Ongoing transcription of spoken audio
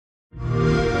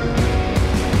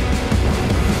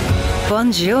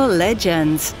Bonjour,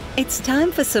 legends! It's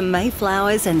time for some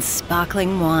Mayflowers and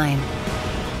sparkling wine.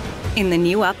 In the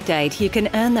new update, you can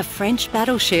earn the French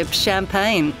battleship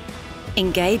Champagne.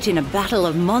 Engage in a battle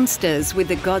of monsters with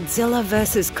the Godzilla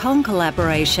vs. Kong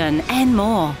collaboration and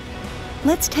more.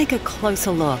 Let's take a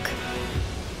closer look.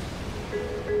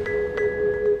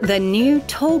 The new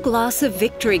Tall Glass of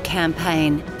Victory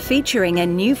campaign, featuring a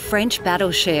new French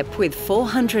battleship with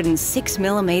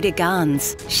 406mm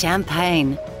guns,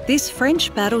 Champagne. This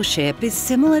French battleship is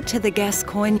similar to the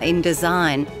Gascoigne in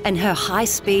design, and her high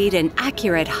speed and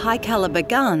accurate high-caliber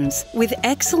guns with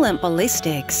excellent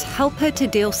ballistics help her to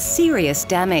deal serious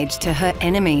damage to her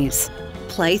enemies.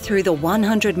 Play through the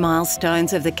 100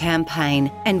 milestones of the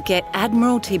campaign and get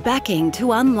Admiralty backing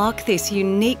to unlock this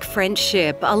unique French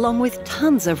ship along with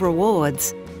tons of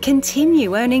rewards.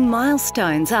 Continue earning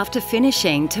milestones after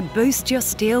finishing to boost your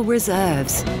steel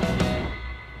reserves.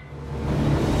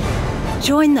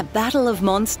 Join the Battle of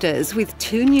Monsters with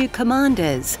 2 new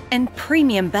commanders and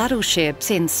premium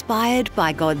battleships inspired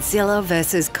by Godzilla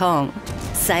vs. Kong.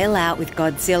 Sail out with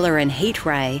Godzilla and Heat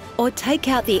Ray, or take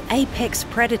out the apex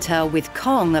predator with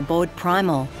Kong aboard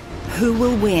Primal. Who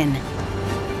will win?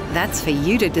 That's for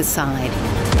you to decide.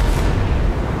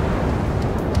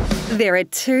 There are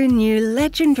 2 new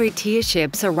legendary tier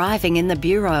ships arriving in the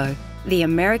Bureau: the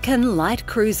American light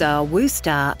cruiser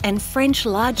Worcester and French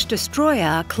large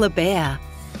destroyer Kleber.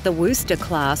 The Worcester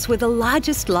class were the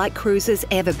largest light cruisers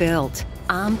ever built,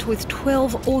 armed with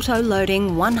 12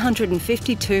 auto-loading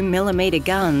 152mm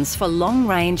guns for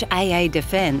long-range AA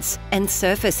defence and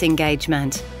surface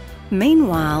engagement.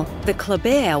 Meanwhile, the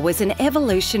Kleber was an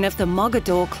evolution of the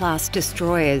Mogador-class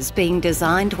destroyers being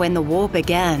designed when the war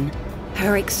began.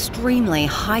 Her extremely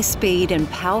high speed and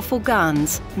powerful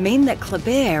guns mean that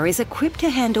Kleber is equipped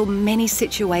to handle many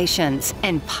situations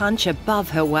and punch above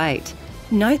her weight.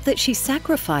 Note that she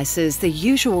sacrifices the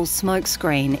usual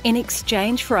smokescreen in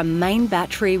exchange for a main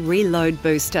battery reload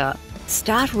booster.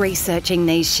 Start researching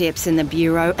these ships in the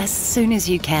Bureau as soon as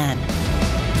you can.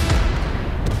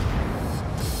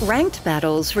 Ranked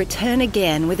battles return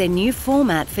again with a new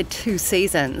format for 2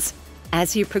 seasons.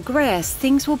 As you progress,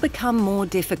 things will become more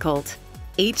difficult.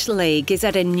 Each league is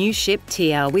at a new ship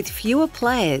tier with fewer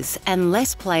players and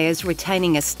less players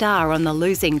retaining a star on the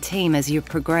losing team as you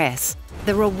progress.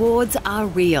 The rewards are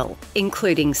real,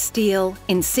 including steel,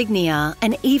 insignia,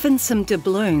 and even some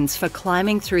doubloons for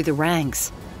climbing through the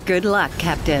ranks. Good luck,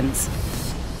 captains!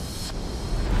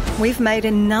 We've made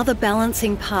another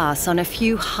balancing pass on a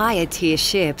few higher tier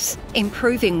ships,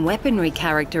 improving weaponry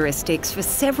characteristics for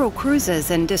several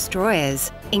cruisers and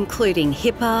destroyers, including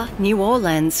Hipper, New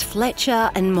Orleans,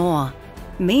 Fletcher, and more.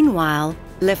 Meanwhile,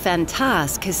 Le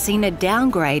Fantasque has seen a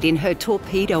downgrade in her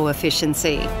torpedo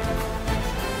efficiency.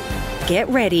 Get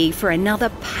ready for another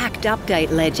packed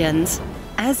update, legends.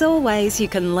 As always, you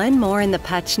can learn more in the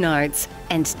patch notes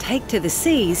and take to the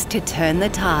seas to turn the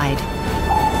tide.